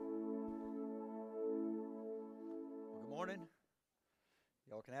morning.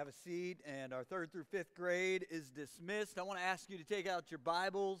 Y'all can have a seat, and our 3rd through 5th grade is dismissed. I want to ask you to take out your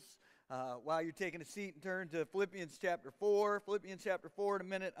Bibles while you're taking a seat and turn to Philippians chapter 4. Philippians chapter 4, in a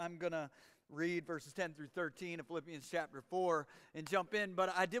minute, I'm going to read verses 10 through 13 of Philippians chapter 4 and jump in.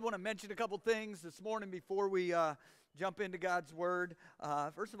 But I did want to mention a couple things this morning before we jump into God's Word.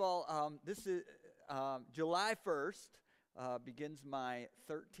 First of all, this is July 1st begins my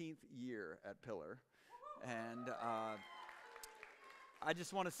 13th year at Pillar. And I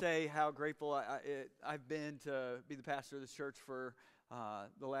just want to say how grateful I've been to be the pastor of this church for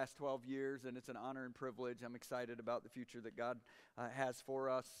the last 12 years, and it's an honor and privilege. I'm excited about the future that God has for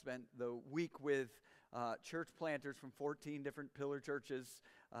us. Spent the week with church planters from 14 different Pillar churches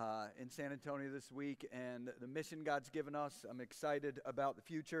in San Antonio this week, and the mission God's given us. I'm excited about the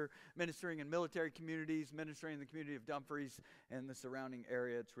future, ministering in military communities, ministering in the community of Dumfries and the surrounding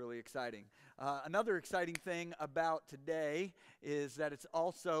area. It's really exciting. Another exciting thing about today is that it's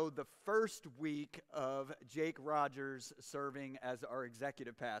also the first week of Jake Rogers serving as our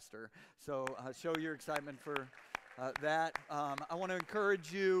executive pastor. So show your excitement for that. I want to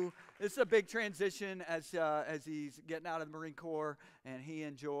encourage you. This is a big transition as he's getting out of the Marine Corps, and he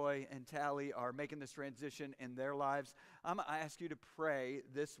and Joy and Tally are making this transition in their lives. I ask you to pray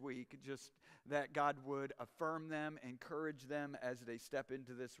this week just that God would affirm them, encourage them as they step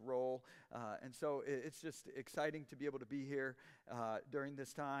into this role. And so it's just exciting to be able to be here during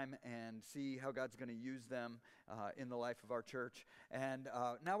this time and see how God's going to use them in the life of our church. And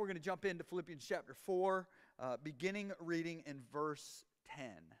now we're going to jump into Philippians chapter 4, beginning reading in verse 10.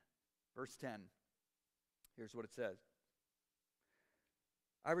 Verse 10. Here's what it says.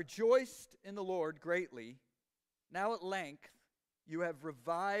 I rejoiced in the Lord greatly. Now at length you have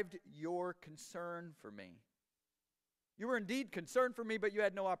revived your concern for me. You were indeed concerned for me, but you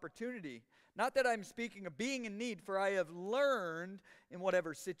had no opportunity. Not that I'm speaking of being in need, for I have learned in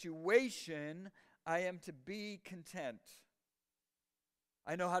whatever situation I am to be content.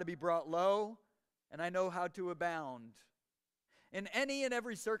 I know how to be brought low, and I know how to abound. In any and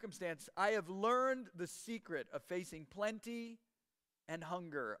every circumstance, I have learned the secret of facing plenty and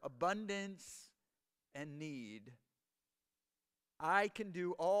hunger, abundance and need. I can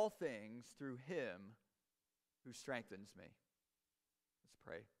do all things through Him who strengthens me. Let's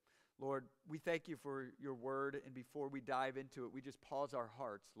pray. Lord, we thank you for your word, and before we dive into it, we just pause our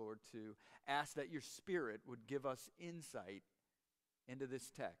hearts, Lord, to ask that your Spirit would give us insight into this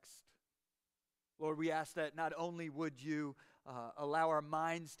text. Lord, we ask that not only would you allow our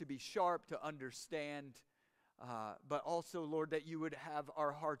minds to be sharp to understand, but also, Lord, that you would have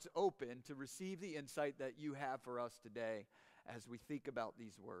our hearts open to receive the insight that you have for us today as we think about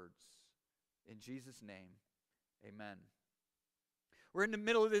these words. In Jesus' name, amen. We're in the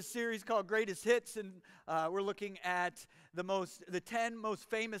middle of this series called Greatest Hits, and we're looking at the 10 most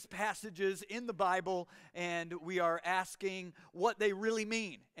famous passages in the Bible, and we are asking what they really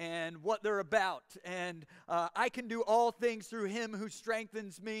mean and what they're about. And I can do all things through Him who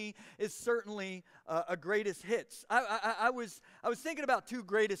strengthens me is certainly a greatest hits. I was thinking about 2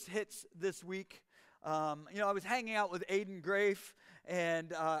 greatest hits this week. I was hanging out with Aiden Grafe,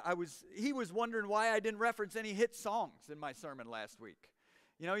 and he was wondering why I didn't reference any hit songs in my sermon last week.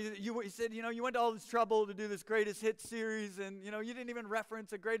 He said, you went to all this trouble to do this greatest hit series, and, you didn't even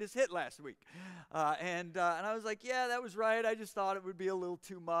reference a greatest hit last week. And I was like, yeah, that was right. I just thought it would be a little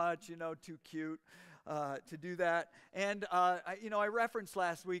too much, too cute to do that. And, I referenced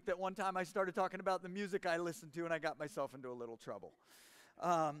last week that one time I started talking about the music I listened to, and I got myself into a little trouble.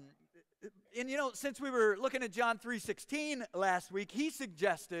 And since we were looking at John 3:16 last week, he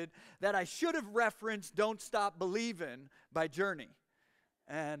suggested that I should have referenced Don't Stop Believin' by Journey,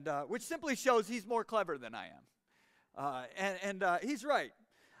 and which simply shows he's more clever than I am. And he's right.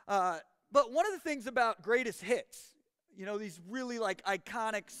 But one of the things about greatest hits, these really like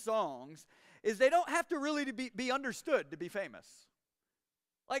iconic songs, is they don't have to really be understood to be famous.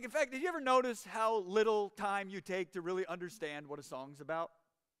 Like, in fact, did you ever notice how little time you take to really understand what a song's about?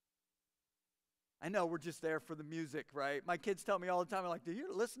 I know we're just there for the music, right? My kids tell me all the time, I'm like, are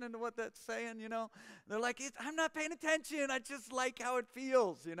you listening to what that's saying, They're like, I'm not paying attention. I just like how it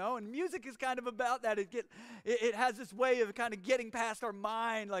feels, And music is kind of about that. It has this way of kind of getting past our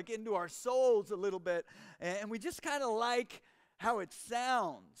mind, like into our souls a little bit. And we just kind of like how it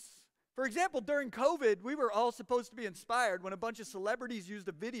sounds. For example, during COVID, we were all supposed to be inspired when a bunch of celebrities used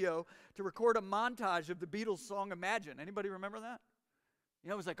a video to record a montage of the Beatles song Imagine. Anybody remember that?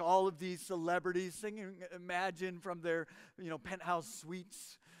 It was like all of these celebrities singing Imagine from their, penthouse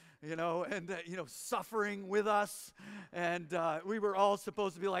suites and suffering with us. And we were all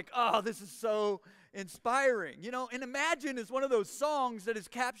supposed to be like, oh, this is so inspiring. And Imagine is one of those songs that has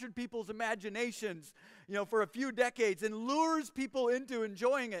captured people's imaginations, for a few decades and lures people into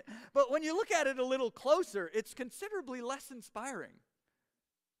enjoying it. But when you look at it a little closer, it's considerably less inspiring.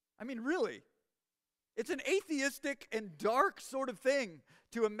 I mean, really. It's an atheistic and dark sort of thing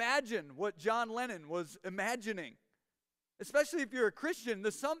to imagine what John Lennon was imagining. Especially if you're a Christian,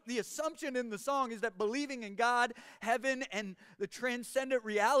 the assumption in the song is that believing in God, heaven, and the transcendent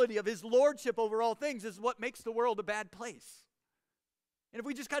reality of his lordship over all things is what makes the world a bad place. And if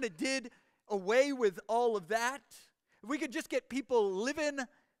we just kind of did away with all of that, if we could just get people living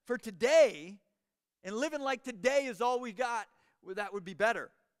for today and living like today is all we got, well, that would be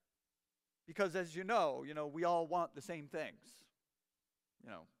better. Because as you know, we all want the same things,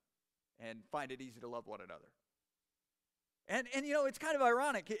 and find it easy to love one another. And it's kind of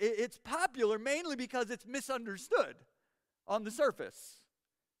ironic. It's popular mainly because it's misunderstood on the surface.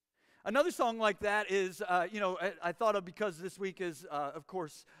 Another song like that is, I thought of because this week is, of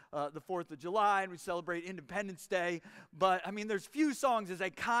course, the 4th of July, and we celebrate Independence Day. But, there's few songs as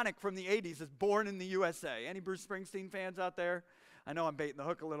iconic from the 80s as Born in the USA. Any Bruce Springsteen fans out there? I know I'm baiting the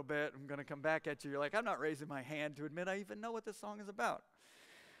hook a little bit. I'm going to come back at you. You're like, I'm not raising my hand to admit I even know what this song is about.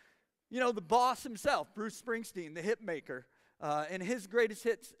 The boss himself, Bruce Springsteen, the hit maker, and his greatest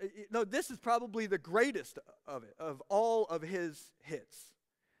hits. This is probably the greatest of all of his hits.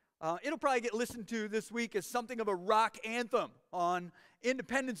 It'll probably get listened to this week as something of a rock anthem on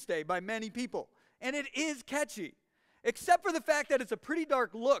Independence Day by many people. And it is catchy, except for the fact that it's a pretty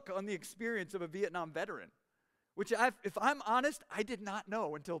dark look on the experience of a Vietnam veteran, which, if I'm honest, I did not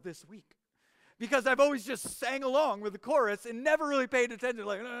know until this week. Because I've always just sang along with the chorus and never really paid attention.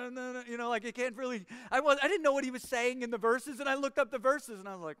 Like, no, like you can't really, I didn't know what he was saying in the verses, and I looked up the verses, and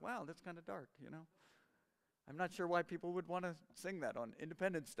I was like, wow, that's kind of dark, I'm not sure why people would want to sing that on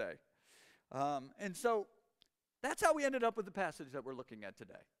Independence Day. And so that's how we ended up with the passage that we're looking at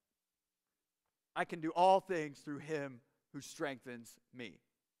today. I can do all things through him who strengthens me.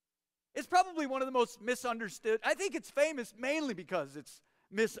 It's probably one of the most misunderstood. I think it's famous mainly because it's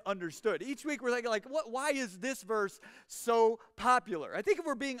misunderstood. Each week we're like, why is this verse so popular? I think if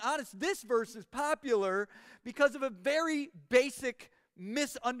we're being honest, this verse is popular because of a very basic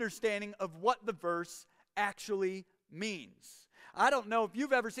misunderstanding of what the verse actually means. I don't know if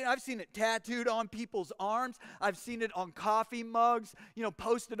you've ever seen it. I've seen it tattooed on people's arms. I've seen it on coffee mugs,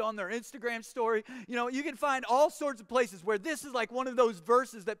 posted on their Instagram story. You can find all sorts of places where this is like one of those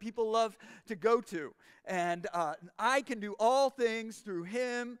verses that people love to go to. And I can do all things through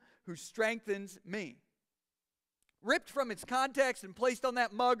him who strengthens me. Ripped from its context and placed on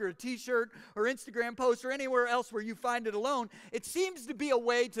that mug or a t-shirt or Instagram post or anywhere else where you find it alone, it seems to be a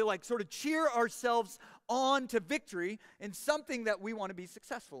way to sort of cheer ourselves on to victory in something that we want to be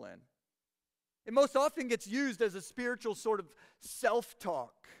successful in. It most often gets used as a spiritual sort of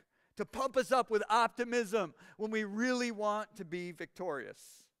self-talk to pump us up with optimism when we really want to be victorious.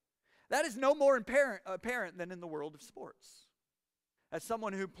 That is no more apparent than in the world of sports. As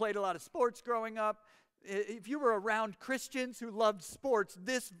someone who played a lot of sports growing up, if you were around Christians who loved sports,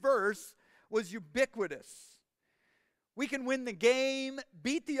 this verse was ubiquitous. We can win the game,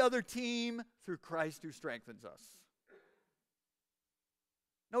 beat the other team through Christ who strengthens us.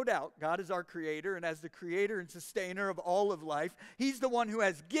 No doubt, God is our creator, and as the creator and sustainer of all of life, he's the one who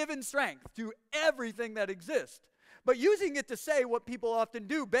has given strength to everything that exists. But using it to say what people often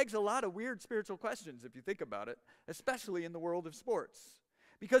do begs a lot of weird spiritual questions if you think about it, especially in the world of sports.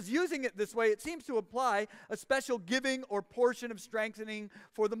 Because using it this way, it seems to imply a special giving or portion of strengthening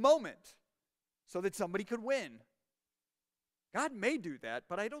for the moment so that somebody could win. God may do that,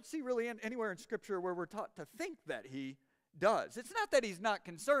 but I don't see really anywhere in Scripture where we're taught to think that he does. It's not that he's not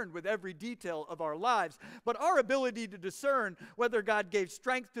concerned with every detail of our lives, but our ability to discern whether God gave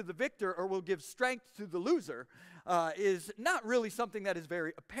strength to the victor or will give strength to the loser is not really something that is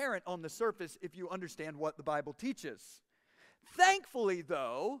very apparent on the surface if you understand what the Bible teaches. Thankfully,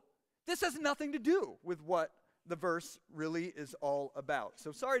 though, this has nothing to do with what the verse really is all about.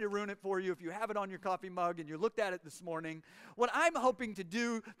 So sorry to ruin it for you if you have it on your coffee mug and you looked at it this morning. What I'm hoping to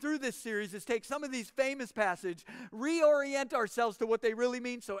do through this series is take some of these famous passages, reorient ourselves to what they really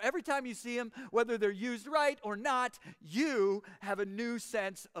mean, so every time you see them, whether they're used right or not, you have a new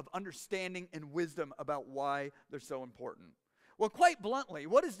sense of understanding and wisdom about why they're so important. Well, quite bluntly,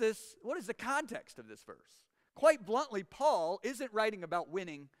 what is the context of this verse? Quite bluntly, Paul isn't writing about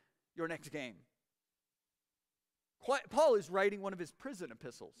winning your next game. Paul is writing one of his prison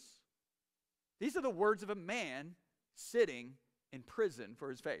epistles. These are the words of a man sitting in prison for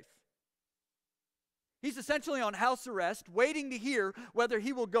his faith. He's essentially on house arrest, waiting to hear whether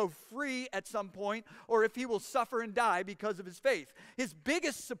he will go free at some point or if he will suffer and die because of his faith. His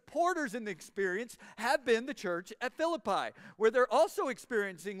biggest supporters in the experience have been the church at Philippi, where they're also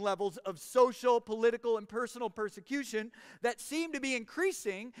experiencing levels of social, political, and personal persecution that seem to be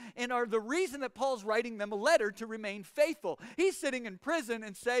increasing and are the reason that Paul's writing them a letter to remain faithful. He's sitting in prison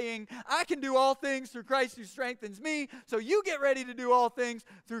and saying, I can do all things through Christ who strengthens me, so you get ready to do all things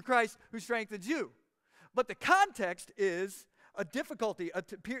through Christ who strengthens you. But the context is a difficulty, a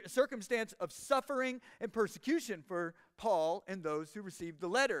circumstance of suffering and persecution for Paul and those who received the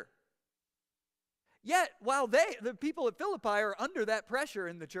letter. Yet, while the people at Philippi are under that pressure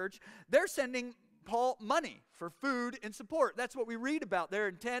in the church, they're sending Paul money for food and support. That's what we read about there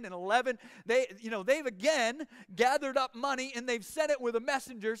in 10 and 11. They've again gathered up money and they've sent it with a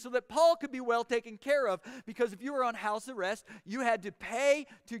messenger so that Paul could be well taken care of, because if you were on house arrest, you had to pay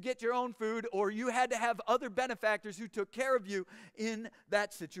to get your own food, or you had to have other benefactors who took care of you in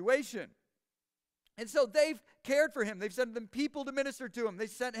that situation. And so they've cared for him. They've sent them people to minister to him. They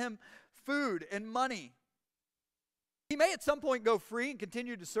sent him food and money. He may at some point go free and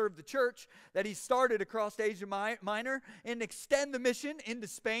continue to serve the church that he started across Asia Minor and extend the mission into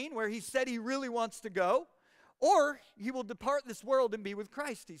Spain, where he said he really wants to go. Or he will depart this world and be with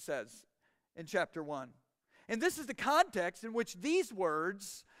Christ, he says in chapter 1. And this is the context in which these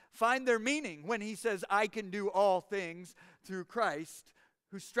words find their meaning when he says, I can do all things through Christ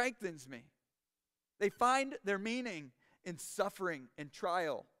who strengthens me. They find their meaning in suffering and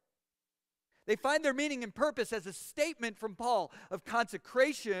trial. They find their meaning and purpose as a statement from Paul of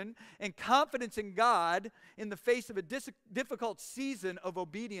consecration and confidence in God in the face of a difficult season of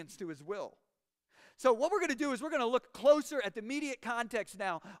obedience to his will. So what we're going to do is we're going to look closer at the immediate context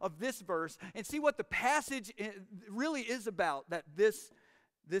now of this verse and see what the passage really is about that this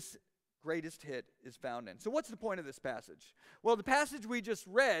greatest hit is found in. So what's the point of this passage? Well, the passage we just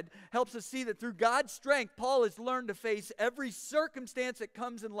read helps us see that through God's strength, Paul has learned to face every circumstance that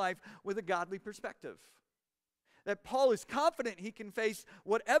comes in life with a godly perspective. That Paul is confident he can face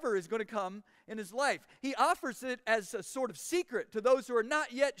whatever is going to come in his life. He offers it as a sort of secret to those who are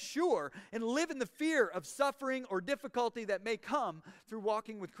not yet sure and live in the fear of suffering or difficulty that may come through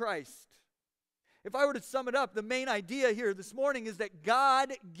walking with Christ. If I were to sum it up, the main idea here this morning is that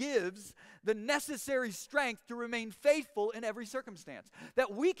God gives the necessary strength to remain faithful in every circumstance.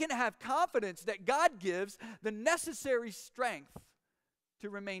 That we can have confidence that God gives the necessary strength to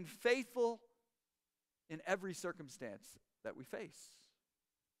remain faithful in every circumstance that we face.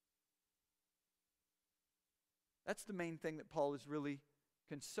 That's the main thing that Paul is really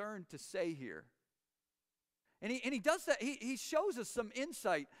concerned to say here. And he does that. He shows us some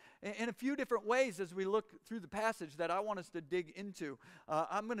insight in a few different ways as we look through the passage that I want us to dig into.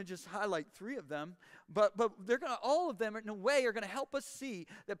 I'm going to just highlight 3 of them, but all of them in a way are going to help us see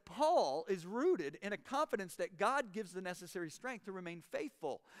that Paul is rooted in a confidence that God gives the necessary strength to remain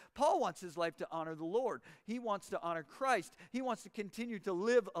faithful. Paul wants his life to honor the Lord. He wants to honor Christ. He wants to continue to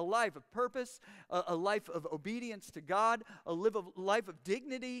live a life of purpose, a life of obedience to God, a life of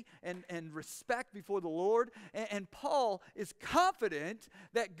dignity and respect before the Lord. And Paul is confident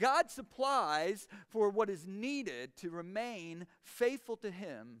that God supplies for what is needed to remain faithful to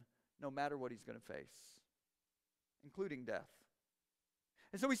him no matter what he's going to face, including death.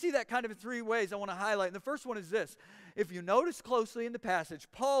 And so we see that kind of in 3 ways I want to highlight. And the first one is this. If you notice closely in the passage,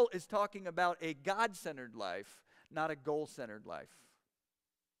 Paul is talking about a God-centered life, not a goal-centered life.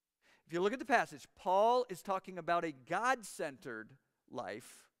 If you look at the passage, Paul is talking about a God-centered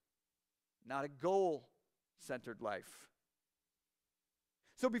life, not a goal-centered life.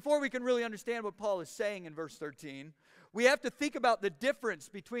 So before we can really understand what Paul is saying in verse 13, we have to think about the difference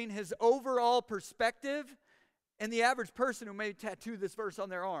between his overall perspective and the average person who may tattoo this verse on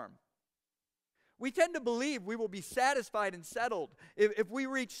their arm. We tend to believe we will be satisfied and settled if we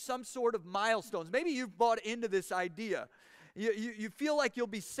reach some sort of milestones. Maybe you've bought into this idea. You feel like you'll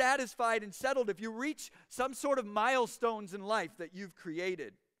be satisfied and settled if you reach some sort of milestones in life that you've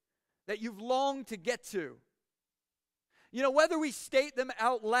created, that you've longed to get to. You know, whether we state them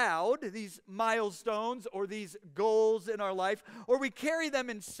out loud, these milestones or these goals in our life, or we carry them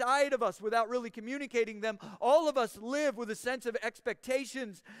inside of us without really communicating them, all of us live with a sense of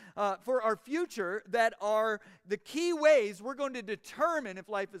expectations for our future that are the key ways we're going to determine if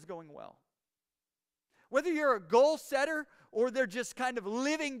life is going well. Whether you're a goal setter or they're just kind of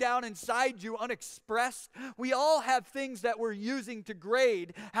living down inside you unexpressed, we all have things that we're using to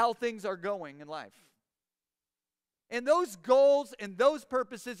grade how things are going in life. And those goals and those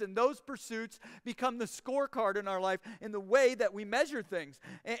purposes and those pursuits become the scorecard in our life in the way that we measure things.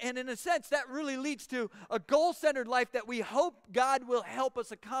 And in a sense, that really leads to a goal-centered life that we hope God will help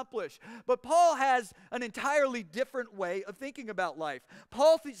us accomplish. But Paul has an entirely different way of thinking about life.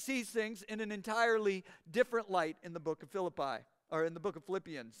 Paul sees things in an entirely different light in the book of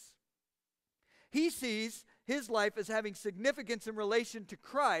Philippians. He sees his life as having significance in relation to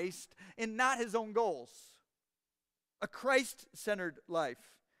Christ and not his own goals. A Christ-centered life.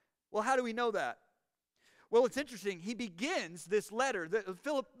 Well, how do we know that? Well, it's interesting. He begins this letter.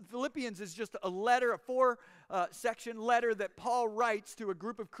 Philippians is just a letter, a four-section letter that Paul writes to a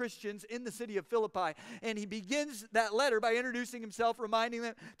group of Christians in the city of Philippi. And he begins that letter by introducing himself, reminding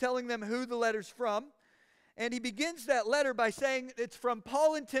them, telling them who the letter's from. And he begins that letter by saying it's from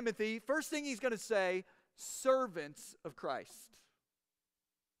Paul and Timothy. First thing he's going to say, servants of Christ.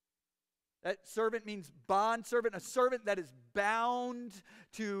 That servant means bond servant, a servant that is bound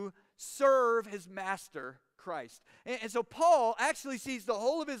to serve his master, Christ. And so Paul actually sees the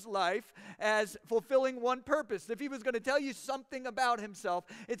whole of his life as fulfilling one purpose. If he was going to tell you something about himself,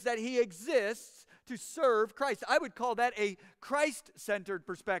 it's that he exists to serve Christ. I would call that a Christ-centered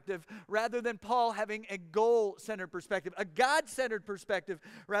perspective rather than Paul having a goal-centered perspective, a God-centered perspective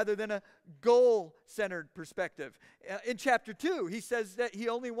rather than a goal-centered perspective. In chapter 2, he says that he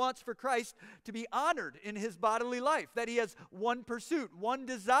only wants for Christ to be honored in his bodily life, that he has one pursuit, one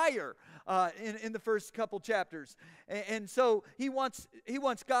desire in the first couple chapters. And so he wants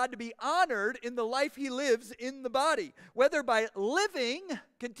God to be honored in the life he lives in the body, whether by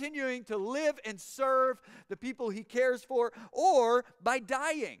continuing to live and serve the people he cares for, or by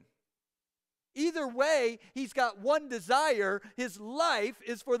dying. Either way, he's got one desire. His life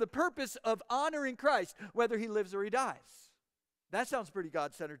is for the purpose of honoring Christ, whether he lives or he dies. That sounds pretty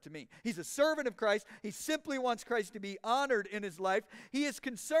God-centered to me. He's a servant of Christ. He simply wants Christ to be honored in his life. He is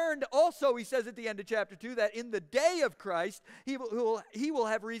concerned also, he says at the end of chapter 2, that in the day of Christ, he will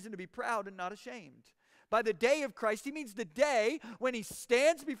have reason to be proud and not ashamed. By the day of Christ, he means the day when he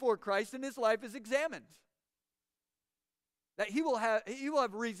stands before Christ and his life is examined. That he will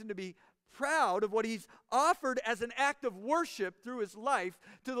have reason to be proud of what he's offered as an act of worship through his life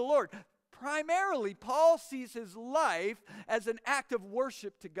to the Lord. Primarily, Paul sees his life as an act of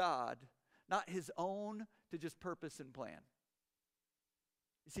worship to God, not his own to just purpose and plan.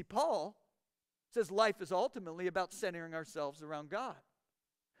 You see, Paul says life is ultimately about centering ourselves around God,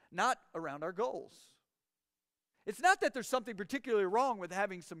 not around our goals. It's not that there's something particularly wrong with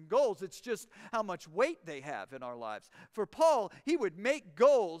having some goals. It's just how much weight they have in our lives. For Paul, he would make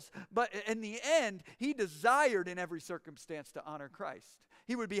goals, but in the end, he desired in every circumstance to honor Christ.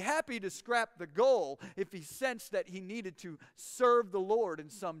 He would be happy to scrap the goal if he sensed that he needed to serve the Lord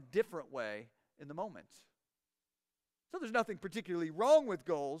in some different way in the moment. So there's nothing particularly wrong with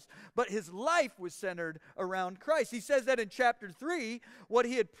goals, but his life was centered around Christ. He says that in chapter 3, what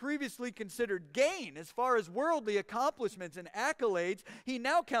he had previously considered gain as far as worldly accomplishments and accolades, he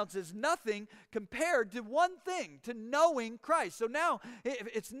now counts as nothing compared to one thing, to knowing Christ. So now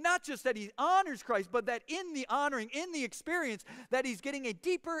it's not just that he honors Christ, but that in the honoring, in the experience, that he's getting a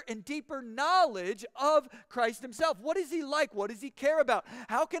deeper and deeper knowledge of Christ himself. What is he like? What does he care about?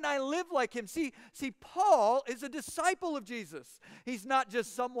 How can I live like him? See, Paul is a disciple of Jesus. He's not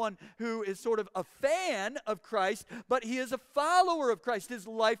just someone who is sort of a fan of Christ, but he is a follower of Christ. His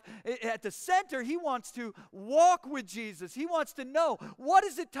life at the center, he wants to walk with Jesus. He wants to know, what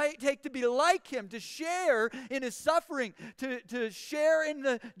does it take to be like him, to share in his suffering, to share in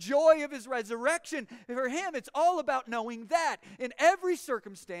the joy of his resurrection. For him, it's all about knowing that. In every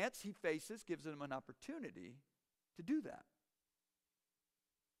circumstance he faces gives him an opportunity to do that.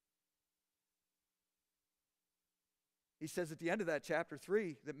 He says at the end of that chapter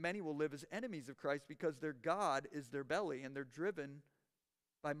 3 that many will live as enemies of Christ because their God is their belly and they're driven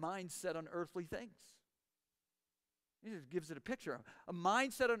by minds set on earthly things. He just gives it a picture. A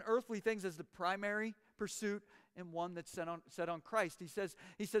mind set on earthly things as the primary pursuit and one that's set on Christ. He says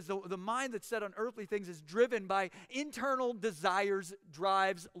the mind that's set on earthly things is driven by internal desires,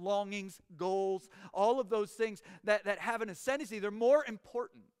 drives, longings, goals, all of those things that have an ascendancy. They're more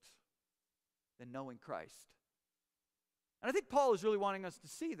important than knowing Christ. And I think Paul is really wanting us to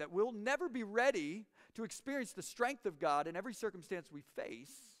see that we'll never be ready to experience the strength of God in every circumstance we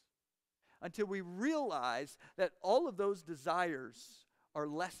face until we realize that all of those desires are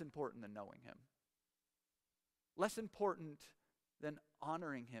less important than knowing him. Less important than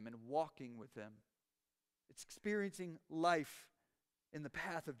honoring him and walking with him. It's experiencing life in the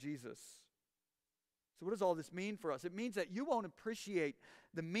path of Jesus. So what does all this mean for us? It means that you won't appreciate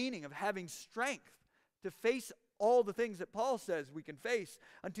the meaning of having strength to face all the things that Paul says we can face,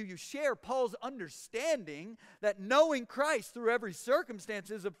 until you share Paul's understanding that knowing Christ through every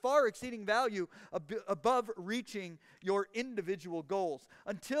circumstance is of far exceeding value above reaching your individual goals.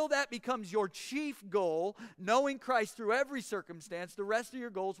 Until that becomes your chief goal, knowing Christ through every circumstance, the rest of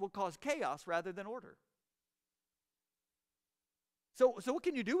your goals will cause chaos rather than order. So what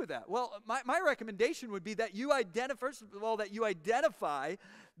can you do with that? Well, my recommendation would be that you first of all, that you identify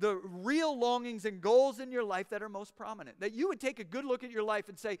the real longings and goals in your life that are most prominent. That you would take a good look at your life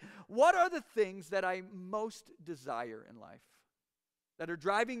and say, what are the things that I most desire in life? That are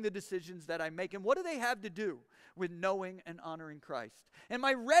driving the decisions that I make? And what do they have to do with knowing and honoring Christ? Am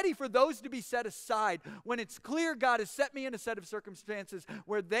I ready for those to be set aside when it's clear God has set me in a set of circumstances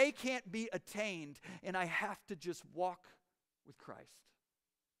where they can't be attained and I have to just walk with Christ?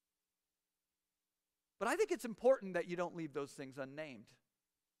 But I think it's important that you don't leave those things unnamed,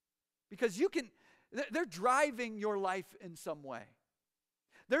 because they're driving your life in some way.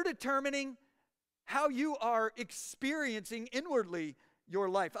 They're determining how you are experiencing inwardly your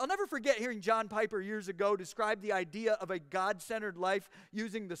life. I'll never forget hearing John Piper years ago describe the idea of a God-centered life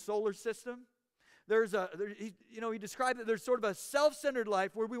using the solar system. He described that there's sort of a self-centered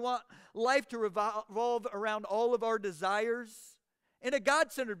life where we want life to revolve around all of our desires, and a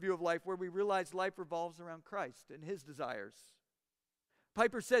God-centered view of life where we realize life revolves around Christ and His desires.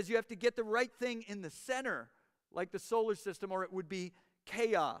 Piper says you have to get the right thing in the center, like the solar system, or it would be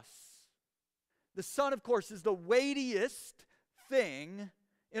chaos. The sun, of course, is the weightiest thing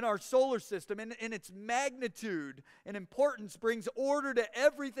in our solar system, and its magnitude and importance brings order to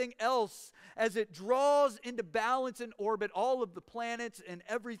everything else as it draws into balance and orbit all of the planets and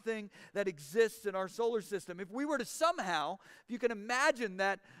everything that exists in our solar system. If we were to somehow, if you can imagine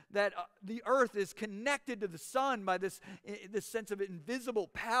that the earth is connected to the sun by this sense of invisible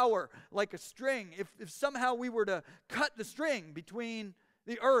power like a string, if somehow we were to cut the string between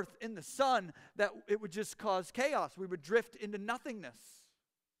the earth and the sun, that it would just cause chaos. We would drift into nothingness.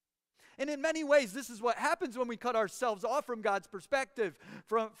 And in many ways, this is what happens when we cut ourselves off from God's perspective,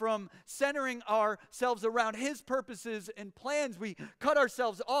 from centering ourselves around His purposes and plans. We cut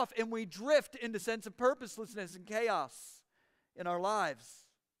ourselves off and we drift into a sense of purposelessness and chaos in our lives.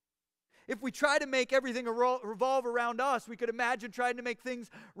 If we try to make everything revolve around us, we could imagine trying to make things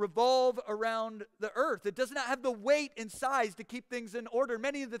revolve around the earth. It does not have the weight and size to keep things in order.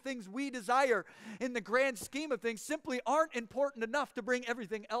 Many of the things we desire in the grand scheme of things simply aren't important enough to bring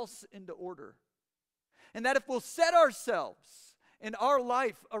everything else into order. And that if we'll set ourselves in our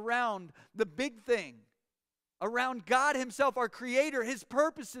life around the big thing, around God Himself, our Creator, His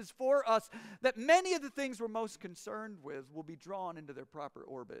purposes for us, that many of the things we're most concerned with will be drawn into their proper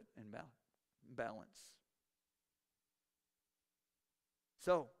orbit and balance.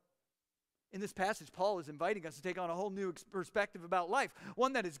 So, in this passage, Paul is inviting us to take on a whole new perspective about life,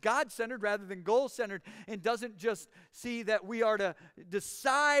 one that is God-centered rather than goal-centered, and doesn't just see that we are to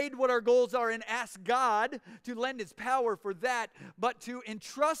decide what our goals are and ask God to lend His power for that, but to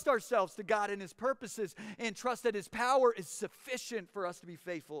entrust ourselves to God and His purposes and trust that His power is sufficient for us to be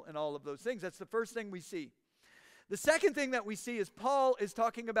faithful in all of those things. That's the first thing we see. The second thing that we see is Paul is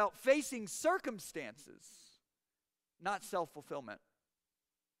talking about facing circumstances, not self-fulfillment.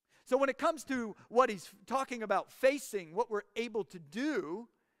 So when it comes to what he's talking about facing, what we're able to do,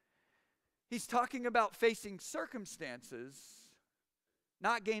 he's talking about facing circumstances,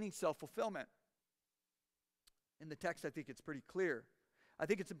 not gaining self-fulfillment. In the text, I think it's pretty clear. I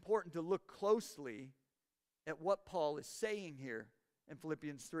think it's important to look closely at what Paul is saying here in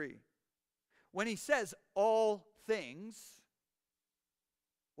Philippians 3. When he says all things,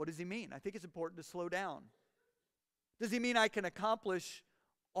 what does he mean? I think it's important to slow down. Does he mean I can accomplish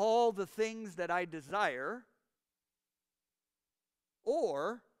all the things that I desire?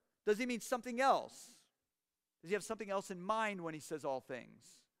 Or does he mean something else? Does he have something else in mind when he says all things?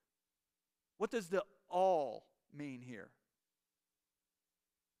 What does the all mean here?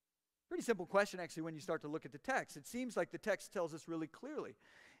 Pretty simple question, actually, when you start to look at the text. It seems like the text tells us really clearly.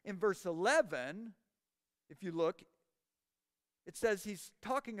 In verse 11, if you look, it says he's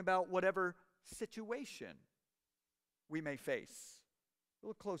talking about whatever situation we may face.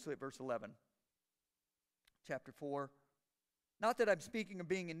 Look closely at verse 11. Chapter 4. Not that I'm speaking of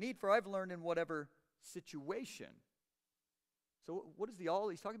being in need, for I've learned in whatever situation. So what is the all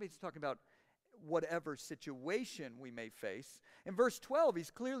he's talking about? He's talking about whatever situation we may face. In verse 12,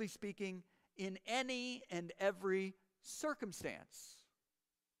 he's clearly speaking in any and every circumstance.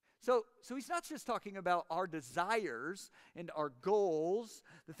 So he's not just talking about our desires and our goals,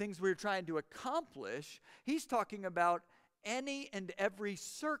 the things we're trying to accomplish. He's talking about any and every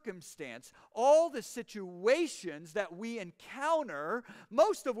circumstance, all the situations that we encounter,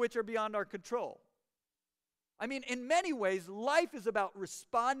 most of which are beyond our control. I mean, in many ways, life is about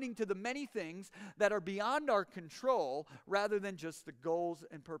responding to the many things that are beyond our control rather than just the goals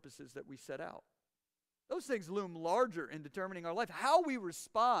and purposes that we set out. Those things loom larger in determining our life, how we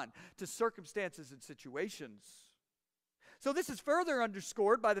respond to circumstances and situations. So this is further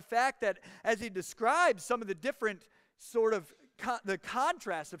underscored by the fact that as he describes some of the different sort of the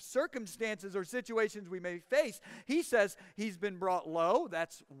contrast of circumstances or situations we may face, he says he's been brought low.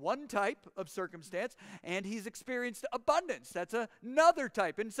 That's one type of circumstance. And he's experienced abundance. That's another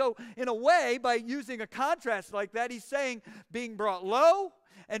type. And so in a way, by using a contrast like that, he's saying being brought low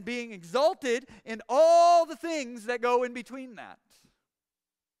and being exalted in all the things that go in between that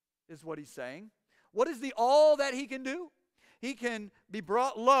is what he's saying. What is the all that he can do? He can be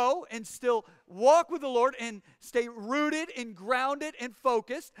brought low and still walk with the Lord and stay rooted and grounded and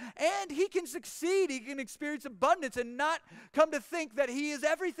focused. And he can succeed. He can experience abundance and not come to think that he is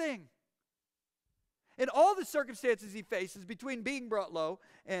everything. In all the circumstances he faces between being brought low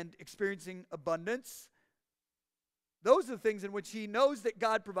and experiencing abundance, those are the things in which he knows that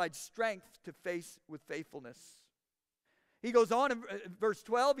God provides strength to face with faithfulness. He goes on in verse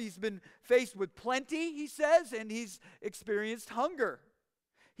 12, he's been faced with plenty, he says, and he's experienced hunger.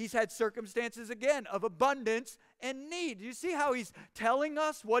 He's had circumstances, again, of abundance and need. You see how he's telling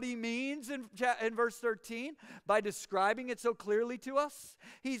us what he means in verse 13 by describing it so clearly to us?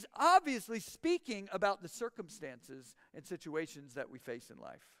 He's obviously speaking about the circumstances and situations that we face in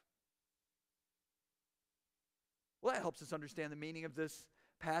life. Well, that helps us understand the meaning of this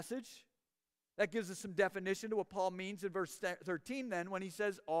passage. That gives us some definition to what Paul means in verse 13 then when he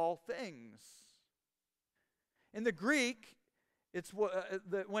says all things. In the Greek, it's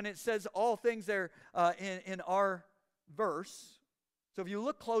when it says all things there in our verse. So if you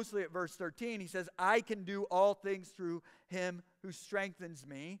look closely at verse 13, he says, I can do all things through him who strengthens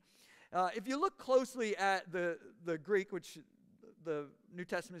me. If you look closely at the Greek, which the New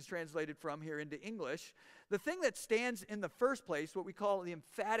Testament is translated from here into English, the thing that stands in the first place, what we call the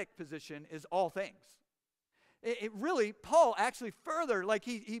emphatic position, is all things. It really, Paul actually further, like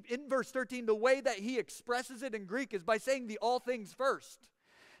he in verse 13, the way that he expresses it in Greek is by saying the all things first.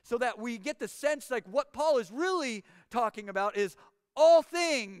 So that we get the sense like what Paul is really talking about is all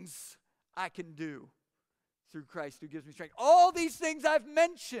things I can do through Christ who gives me strength. All these things I've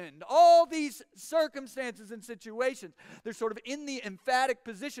mentioned, all these circumstances and situations, they're sort of in the emphatic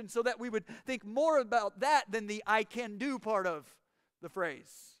position so that we would think more about that than the I can do part of the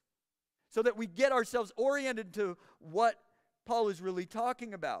phrase. So that we get ourselves oriented to what Paul is really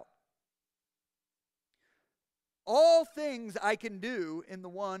talking about. All things I can do in the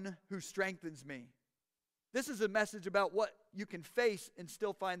one who strengthens me. This is a message about what you can face and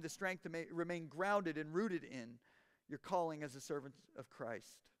still find the strength to remain grounded and rooted in your calling as a servant of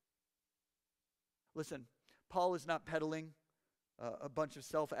Christ. Listen, Paul is not peddling a bunch of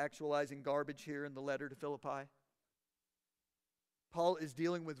self-actualizing garbage here in the letter to Philippi. Paul is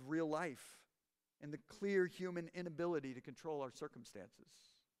dealing with real life and the clear human inability to control our circumstances.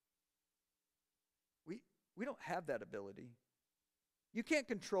 We don't have that ability. You can't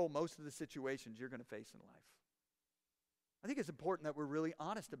control most of the situations you're going to face in life. I think it's important that we're really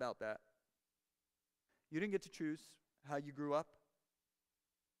honest about that. You didn't get to choose how you grew up.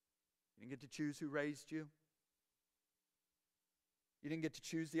 You didn't get to choose who raised you. You didn't get to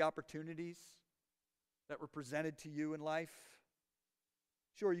choose the opportunities that were presented to you in life.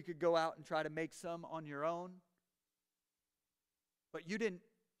 Sure, you could go out and try to make some on your own, but you didn't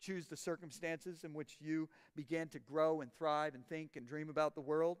choose the circumstances in which you began to grow and thrive and think and dream about the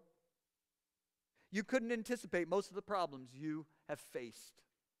world. You couldn't anticipate most of the problems you have faced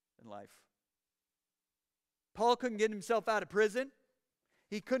in life. Paul couldn't get himself out of prison.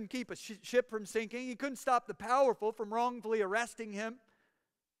 He couldn't keep a ship from sinking. He couldn't stop the powerful from wrongfully arresting him.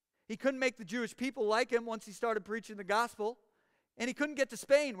 He couldn't make the Jewish people like him once he started preaching the gospel. And he couldn't get to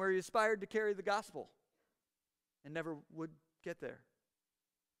Spain where he aspired to carry the gospel and never would get there.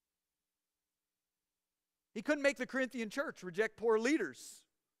 He couldn't make the Corinthian church reject poor leaders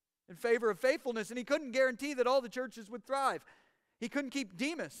in favor of faithfulness, and he couldn't guarantee that all the churches would thrive. He couldn't keep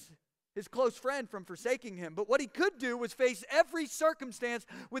Demas, his close friend, from forsaking him. But what he could do was face every circumstance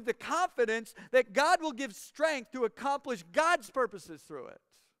with the confidence that God will give strength to accomplish God's purposes through it.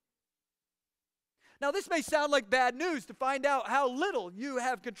 Now, this may sound like bad news to find out how little you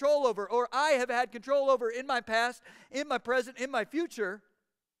have control over, or I have had control over in my past, in my present, in my future.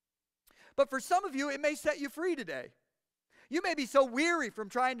 But for some of you, it may set you free today. You may be so weary from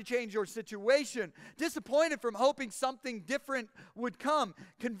trying to change your situation, disappointed from hoping something different would come,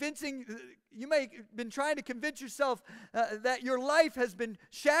 you may have been trying to convince yourself that your life has been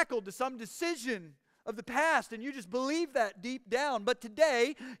shackled to some decision of the past, and you just believe that deep down. But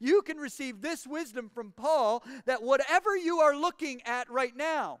today, you can receive this wisdom from Paul that whatever you are looking at right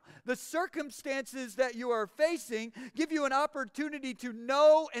now, the circumstances that you are facing, give you an opportunity to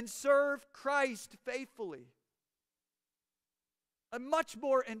know and serve Christ faithfully. A much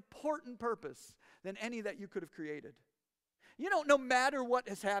more important purpose than any that you could have created. You know, no matter what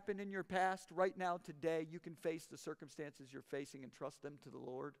has happened in your past, right now, today, you can face the circumstances you're facing and trust them to the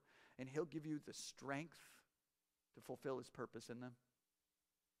Lord, and He'll give you the strength to fulfill His purpose in them.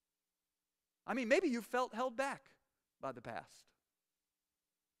 I mean, maybe you felt held back by the past.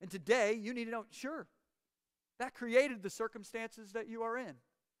 And today, you need to know, sure, that created the circumstances that you are in.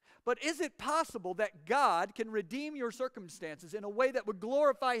 But is it possible that God can redeem your circumstances in a way that would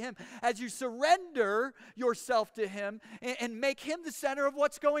glorify Him as you surrender yourself to Him and make Him the center of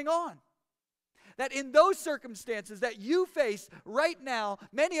what's going on? That in those circumstances that you face right now,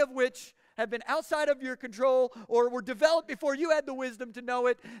 many of which have been outside of your control or were developed before you had the wisdom to know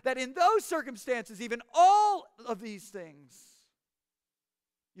it, that in those circumstances, even all of these things,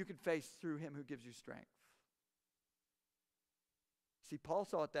 you can face through Him who gives you strength. See, Paul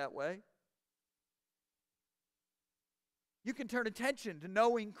saw it that way. You can turn attention to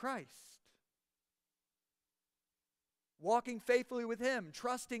knowing Christ, walking faithfully with Him,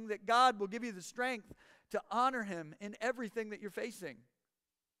 trusting that God will give you the strength to honor Him in everything that you're facing.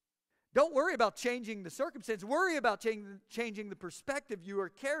 Don't worry about changing the circumstance. Worry about changing the perspective you are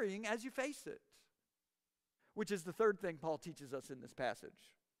carrying as you face it, which is the third thing Paul teaches us in this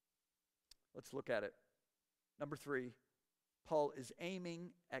passage. Let's look at it. Number 3. Paul is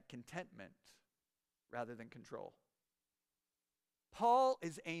aiming at contentment rather than control. Paul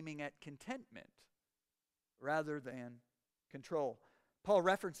is aiming at contentment rather than control. Paul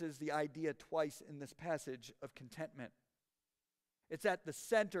references the idea twice in this passage of contentment. It's at the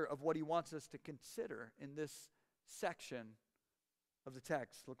center of what he wants us to consider in this section of the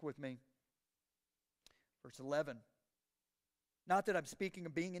text. Look with me. Verse 11. Not that I'm speaking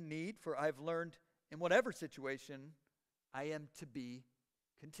of being in need, for I have learned in whatever situation I am to be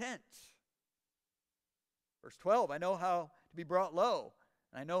content. Verse 12, I know how to be brought low,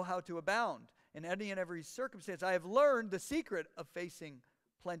 and I know how to abound. In any and every circumstance, I have learned the secret of facing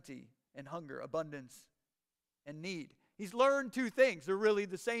plenty and hunger, abundance and need. He's learned two things. They're really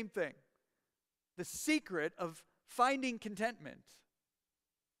the same thing. The secret of finding contentment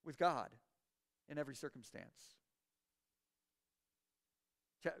with God in every circumstance.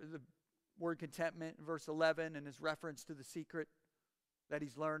 The word contentment in verse 11 and his reference to the secret that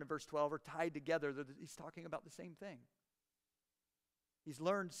he's learned in verse 12 are tied together. He's talking about the same thing. He's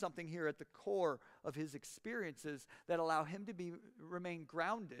learned something here at the core of his experiences that allow him to remain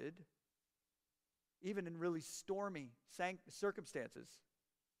grounded even in really stormy circumstances,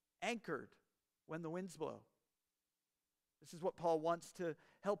 anchored when the winds blow. This is what Paul wants to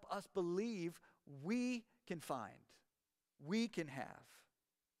help us believe we can find, we can have.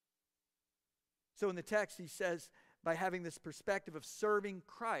 So in the text, he says, by having this perspective of serving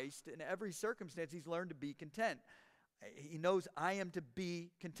Christ in every circumstance, he's learned to be content. He knows I am to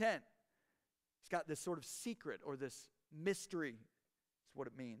be content. He's got this sort of secret or this mystery. That's what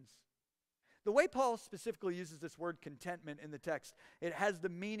it means. The way Paul specifically uses this word contentment in the text, it has the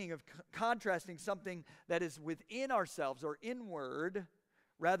meaning of contrasting something that is within ourselves or inward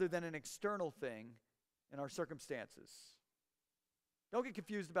rather than an external thing in our circumstances. Don't get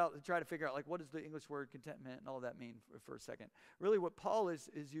confused about try to figure out what does the English word contentment and all of that mean for a second. Really what Paul is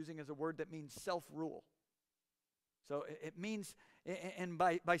using is a word that means self-rule. So it means, and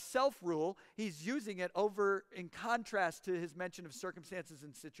by self-rule, he's using it over in contrast to his mention of circumstances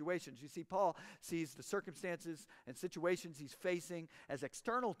and situations. You see, Paul sees the circumstances and situations he's facing as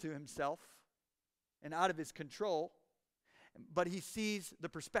external to himself and out of his control, but he sees the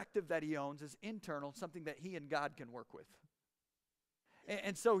perspective that he owns as internal, something that he and God can work with.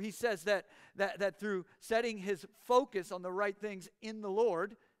 And so he says that through setting his focus on the right things in the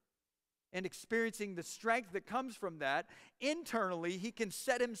Lord and experiencing the strength that comes from that, internally he can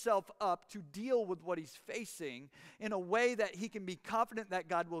set himself up to deal with what he's facing in a way that he can be confident that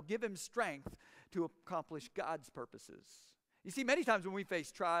God will give him strength to accomplish God's purposes. You see, many times when we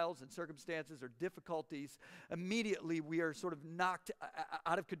face trials and circumstances or difficulties, immediately we are sort of knocked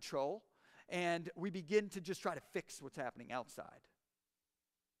out of control and we begin to just try to fix what's happening outside.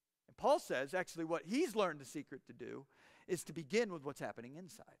 And Paul says actually what he's learned the secret to do is to begin with what's happening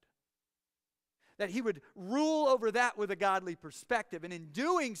inside. that he would rule over that with a godly perspective. And in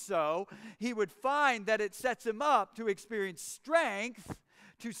doing so, he would find that it sets him up to experience strength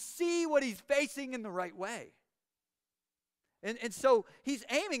to see what he's facing in the right way. And so he's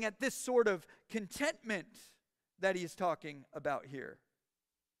aiming at this sort of contentment that he's talking about here.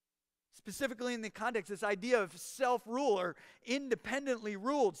 Specifically in the context, this idea of self-rule or independently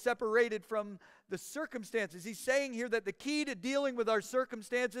ruled, separated from the circumstances. He's saying here that the key to dealing with our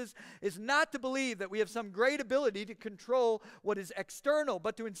circumstances is not to believe that we have some great ability to control what is external,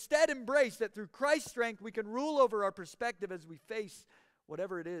 but to instead embrace that through Christ's strength we can rule over our perspective as we face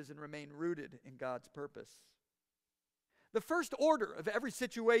whatever it is and remain rooted in God's purpose. The first order of every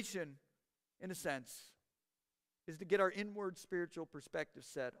situation, in a sense, is to get our inward spiritual perspective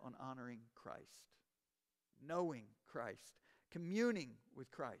set on honoring Christ, knowing Christ, communing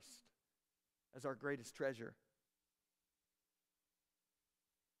with Christ as our greatest treasure.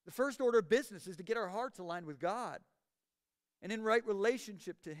 The first order of business is to get our hearts aligned with God and in right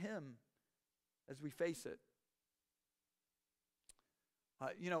relationship to Him as we face it.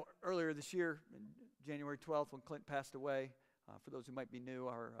 Earlier this year, January 12th, when Clint passed away, for those who might be new,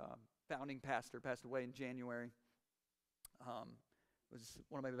 our founding pastor passed away in January. Was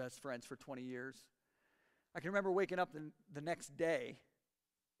one of my best friends for 20 years. I can remember waking up the next day,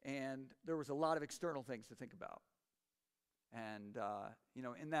 and there was a lot of external things to think about. And,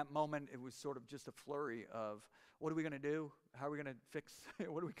 in that moment, it was sort of just a flurry of, what are we going to do? How are we going to fix,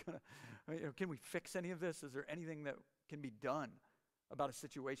 can we fix any of this? Is there anything that can be done about a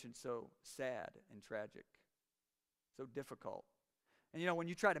situation so sad and tragic, so difficult? And when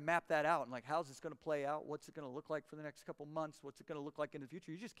you try to map that out and how's this going to play out? What's it going to look like for the next couple months? What's it going to look like in the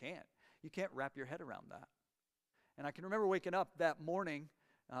future? You just can't. You can't wrap your head around that. And I can remember waking up that morning,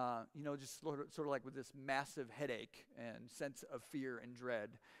 just sort of like with this massive headache and sense of fear and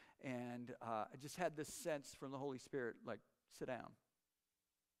dread. And I just had this sense from the Holy Spirit, sit down.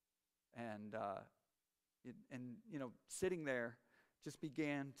 And sitting there, just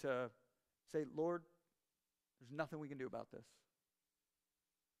began to say, Lord, there's nothing we can do about this.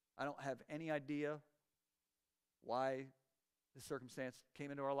 I don't have any idea why this circumstance came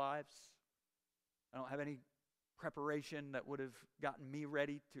into our lives. I don't have any preparation that would have gotten me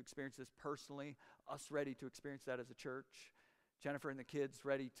ready to experience this personally, us ready to experience that as a church, Jennifer and the kids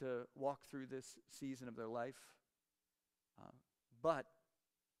ready to walk through this season of their life. But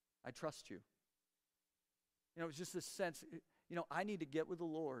I trust you. It's just this sense, I need to get with the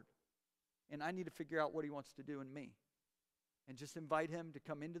Lord, and I need to figure out what He wants to do in me. And just invite Him to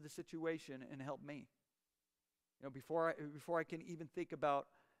come into the situation and help me. Before I can even think about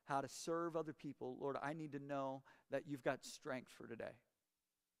how to serve other people, Lord, I need to know that You've got strength for today.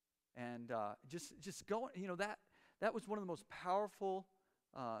 And just going, that was one of the most powerful,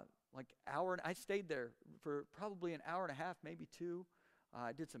 hour. I stayed there for probably an hour and a half, maybe two.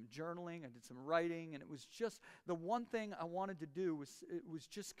 I did some journaling, I did some writing, and it was just the one thing I wanted to do was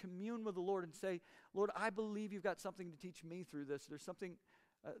just commune with the Lord and say, Lord, I believe You've got something to teach me through this. There's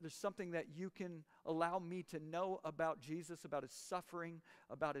something that You can allow me to know about Jesus, about His suffering,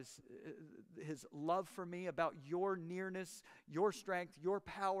 about His love for me, about Your nearness, Your strength, Your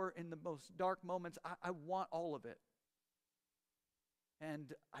power in the most dark moments. I want all of it.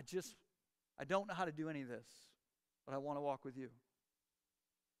 And I don't know how to do any of this, but I want to walk with You.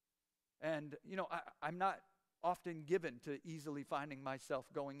 And, I'm not often given to easily finding myself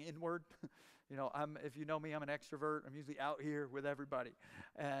going inward. If you know me, I'm an extrovert. I'm usually out here with everybody.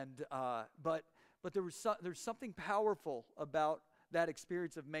 And, but there's something powerful about that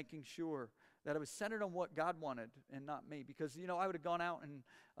experience of making sure that I was centered on what God wanted and not me. Because, I would have gone out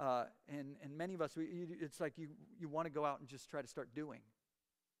and many of us, it's like you want to go out and just try to start doing.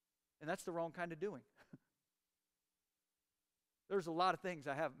 And that's the wrong kind of doing. There's a lot of things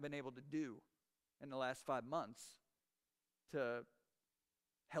I haven't been able to do in the last 5 months to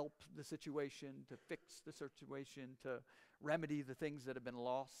help the situation, to fix the situation, to remedy the things that have been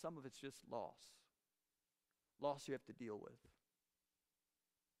lost. Some of it's just loss. Loss you have to deal with.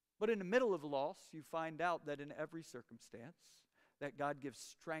 But in the middle of loss, you find out that in every circumstance, that God gives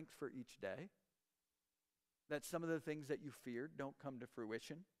strength for each day, that some of the things that you feared don't come to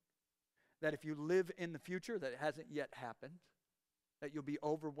fruition, that if you live in the future that hasn't yet happened, that you'll be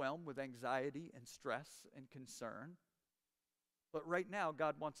overwhelmed with anxiety and stress and concern. But right now,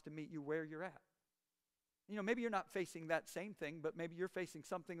 God wants to meet you where you're at. Maybe you're not facing that same thing, but maybe you're facing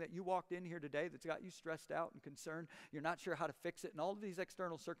something that you walked in here today that's got you stressed out and concerned. You're not sure how to fix it, and all of these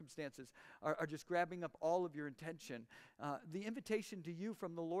external circumstances are just grabbing up all of your attention. The invitation to you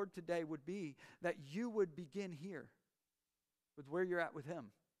from the Lord today would be that you would begin here with where you're at with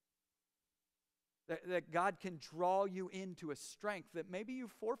Him. That God can draw you into a strength that maybe you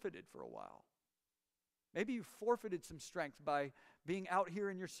forfeited for a while. Maybe you forfeited some strength by being out here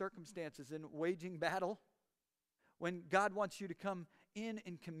in your circumstances and waging battle. When God wants you to come in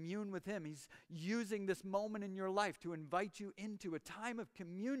and commune with Him, He's using this moment in your life to invite you into a time of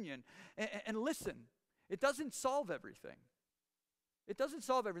communion. And listen, it doesn't solve everything. It doesn't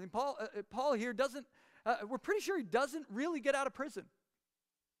solve everything. Paul here doesn't, we're pretty sure he doesn't really get out of prison.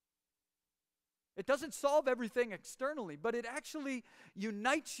 It doesn't solve everything externally, but it actually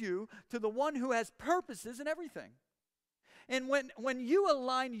unites you to the one who has purposes in everything. And when you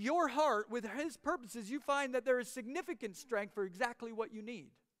align your heart with His purposes, you find that there is significant strength for exactly what you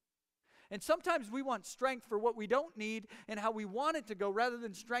need. And sometimes we want strength for what we don't need and how we want it to go, rather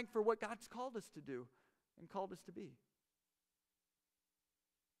than strength for what God's called us to do and called us to be.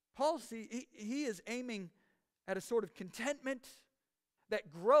 Paul, see, he is aiming at a sort of contentment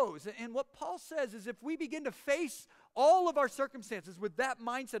that grows. And what Paul says is, if we begin to face all of our circumstances with that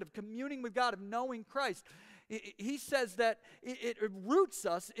mindset of communing with God, of knowing Christ, he says that it roots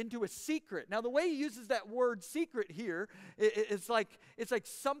us into a secret. Now, the way he uses that word secret here, it's like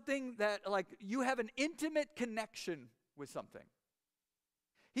something that, like, you have an intimate connection with something.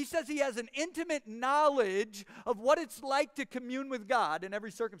 He says he has an intimate knowledge of what it's like to commune with God in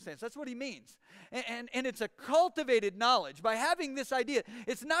every circumstance. That's what he means. And it's a cultivated knowledge. By having this idea,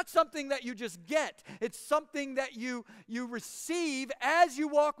 it's not something that you just get. It's something that you receive as you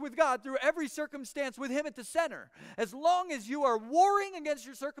walk with God through every circumstance with Him at the center. As long as you are warring against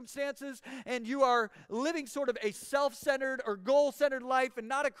your circumstances and you are living sort of a self-centered or goal-centered life and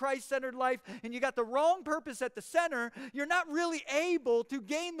not a Christ-centered life, and you got the wrong purpose at the center, you're not really able to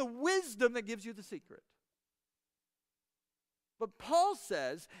gain the wisdom that gives you the secret. But Paul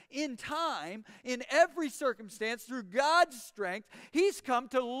says, in time, in every circumstance, through God's strength, he's come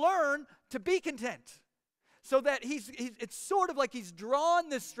to learn to be content. So that it's sort of like he's drawn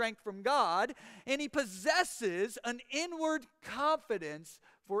this strength from God, and he possesses an inward confidence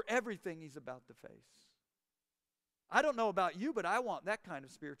for everything he's about to face. I don't know about you, but I want that kind of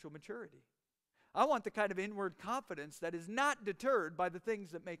spiritual maturity. I want the kind of inward confidence that is not deterred by the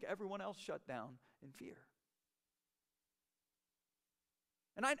things that make everyone else shut down in fear.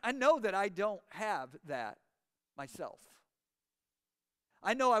 And I know that I don't have that myself.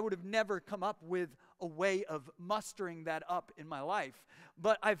 I know I would have never come up with a way of mustering that up in my life.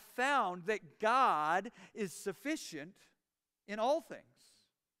 But I've found that God is sufficient in all things.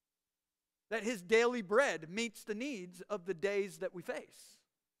 That His daily bread meets the needs of the days that we face.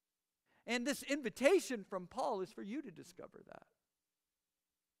 And this invitation from Paul is for you to discover that.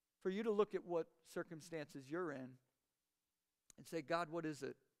 For you to look at what circumstances you're in and say, God, what is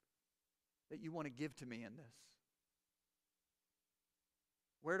it that you want to give to me in this?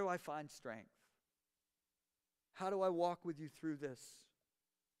 Where do I find strength? How do I walk with you through this?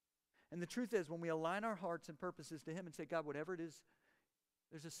 And the truth is, when we align our hearts and purposes to Him and say, God, whatever it is,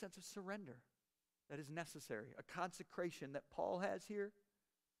 there's a sense of surrender that is necessary, a consecration that Paul has here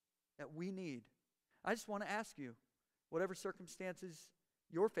that we need. I just want to ask you, whatever circumstances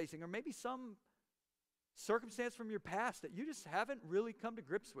you're facing, or maybe some circumstance from your past that you just haven't really come to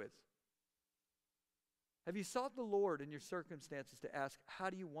grips with. Have you sought the Lord in your circumstances to ask, how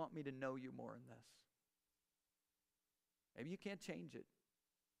do you want me to know you more in this? Maybe you can't change it.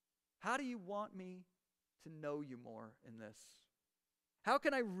 How do you want me to know you more in this? How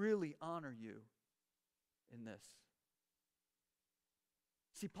can I really honor you in this?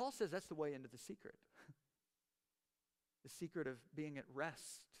 See, Paul says that's the way into the secret. The secret of being at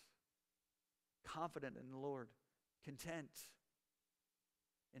rest, confident in the Lord, content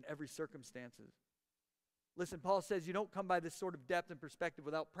in every circumstances. Listen, Paul says you don't come by this sort of depth and perspective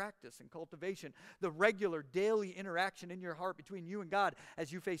without practice and cultivation. The regular daily interaction in your heart between you and God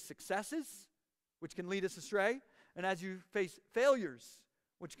as you face successes, which can lead us astray, and as you face failures,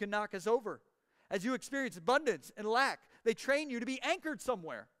 which can knock us over. As you experience abundance and lack, they train you to be anchored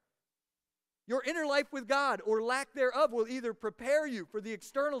somewhere. Your inner life with God, or lack thereof, will either prepare you for the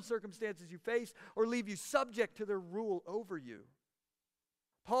external circumstances you face or leave you subject to their rule over you.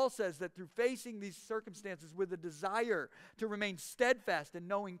 Paul says that through facing these circumstances with a desire to remain steadfast in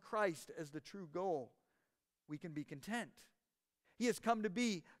knowing Christ as the true goal, we can be content. He has come to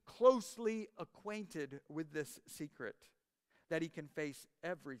be closely acquainted with this secret, that he can face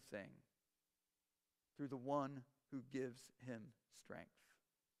everything through the one who gives him strength.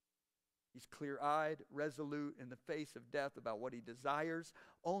 He's clear-eyed, resolute in the face of death about what he desires,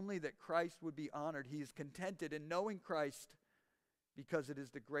 only that Christ would be honored. He is contented in knowing Christ because it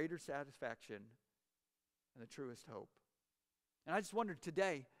is the greater satisfaction and the truest hope. And I just wondered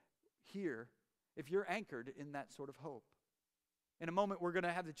today, here, if you're anchored in that sort of hope. In a moment, we're going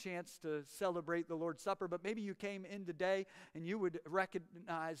to have the chance to celebrate the Lord's Supper, but maybe you came in today and you would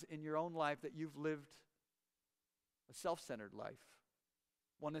recognize in your own life that you've lived a self-centered life,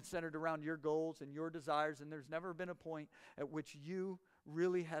 one that's centered around your goals and your desires, and there's never been a point at which you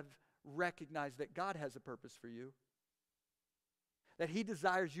really have recognized that God has a purpose for you, that He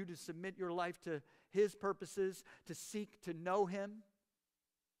desires you to submit your life to His purposes, to seek to know Him.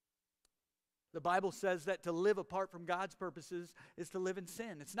 The Bible says that to live apart from God's purposes is to live in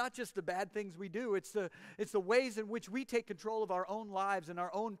sin. It's not just the bad things we do. It's the ways in which we take control of our own lives and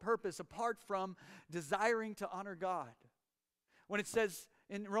our own purpose apart from desiring to honor God. When it says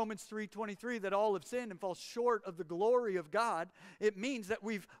in Romans 3:23 that all have sinned and fall short of the glory of God, it means that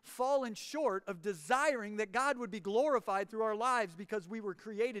we've fallen short of desiring that God would be glorified through our lives because we were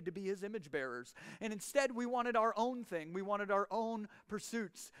created to be His image bearers. And instead we wanted our own thing. We wanted our own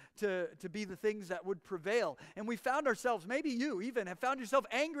pursuits to be the things that would prevail. And we found ourselves, maybe you even have found yourself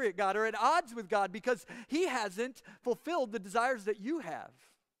angry at God or at odds with God because He hasn't fulfilled the desires that you have.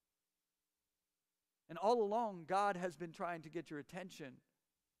 And all along, God has been trying to get your attention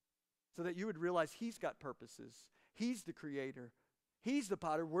so that you would realize He's got purposes. He's the creator. He's the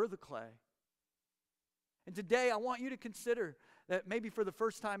potter. We're the clay. And today I want you to consider that maybe for the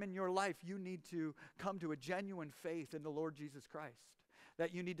first time in your life you need to come to a genuine faith in the Lord Jesus Christ.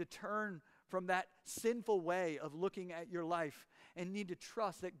 That you need to turn from that sinful way of looking at your life and need to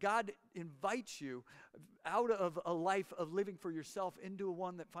trust that God invites you out of a life of living for yourself into a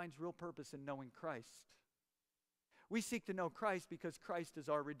one that finds real purpose in knowing Christ. We seek to know Christ because Christ is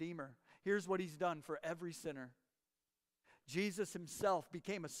our Redeemer. Here's what He's done for every sinner. Jesus Himself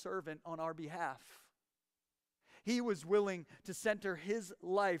became a servant on our behalf. He was willing to center His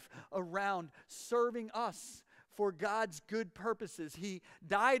life around serving us for God's good purposes. He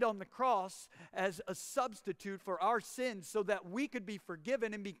died on the cross as a substitute for our sins so that we could be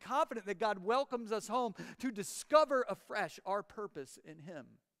forgiven and be confident that God welcomes us home to discover afresh our purpose in Him.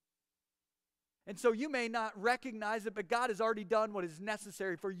 And so you may not recognize it, but God has already done what is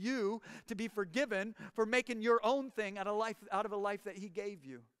necessary for you to be forgiven for making your own thing out of a life that He gave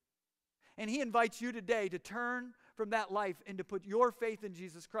you. And He invites you today to turn from that life and to put your faith in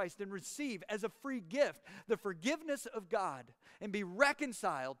Jesus Christ and receive as a free gift the forgiveness of God and be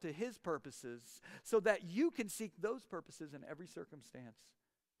reconciled to His purposes so that you can seek those purposes in every circumstance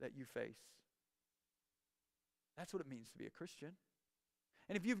that you face. That's what it means to be a Christian.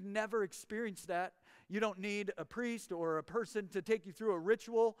 And if you've never experienced that, you don't need a priest or a person to take you through a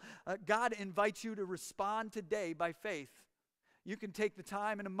ritual. God invites you to respond today by faith. You can take the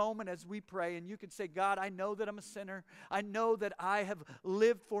time in a moment as we pray and you can say, God, I know that I'm a sinner. I know that I have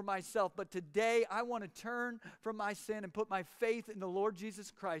lived for myself, but today I want to turn from my sin and put my faith in the Lord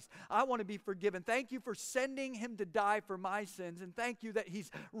Jesus Christ. I want to be forgiven. Thank you for sending Him to die for my sins, and thank you that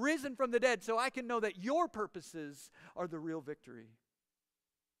He's risen from the dead so I can know that your purposes are the real victory.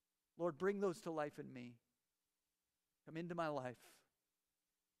 Lord, bring those to life in me. Come into my life.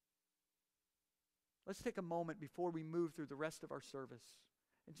 Let's take a moment before we move through the rest of our service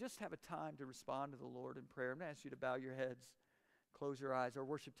and just have a time to respond to the Lord in prayer. I'm going to ask you to bow your heads, close your eyes. Our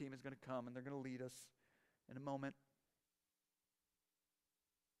worship team is going to come and they're going to lead us in a moment.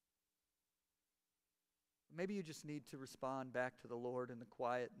 Maybe you just need to respond back to the Lord in the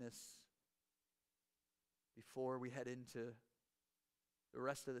quietness before we head into the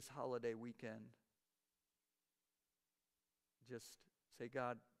rest of this holiday weekend. Just say,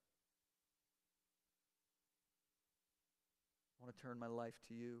 God, I want to turn my life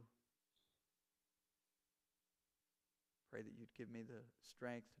to you. Pray that you'd give me the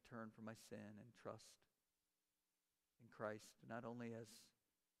strength to turn from my sin and trust in Christ, not only as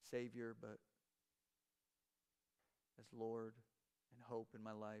Savior, but as Lord and hope in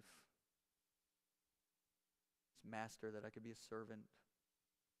my life. As Master, that I could be a servant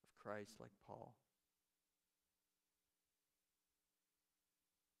of Christ like Paul.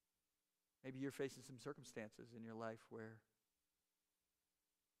 Maybe you're facing some circumstances in your life where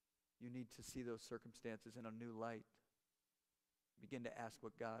you need to see those circumstances in a new light. Begin to ask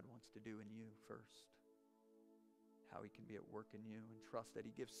what God wants to do in you first. How He can be at work in you, and trust that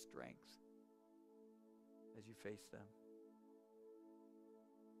He gives strength as you face them.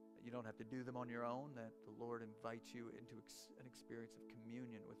 That you don't have to do them on your own, that the Lord invites you into an experience of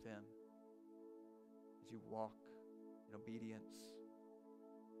communion with Him as you walk in obedience,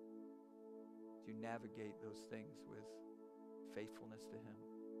 as you navigate those things with faithfulness to Him.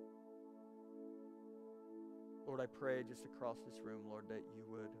 Lord, I pray just across this room, Lord, that you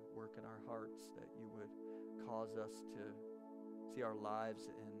would work in our hearts, that you would cause us to see our lives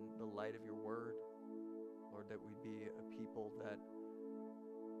in the light of your word. Lord, that we'd be a people that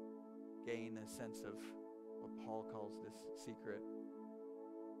gain a sense of what Paul calls this secret.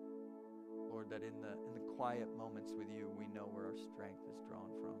 Lord, that in the quiet moments with you, we know where our strength is drawn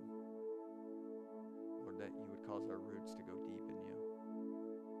from. Lord, that you would cause our roots to go deep in you.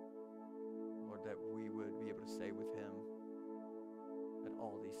 Lord, that we would be able to say with him that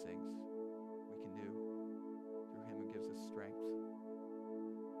all these things we can do through him who gives us strength.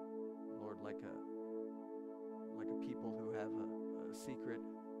 Lord, like a people who have a secret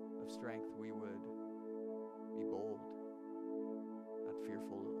of strength, we would be bold, not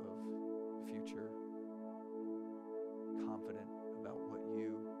fearful of the future, confident about what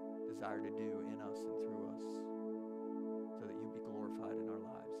you desire to do in us and through us.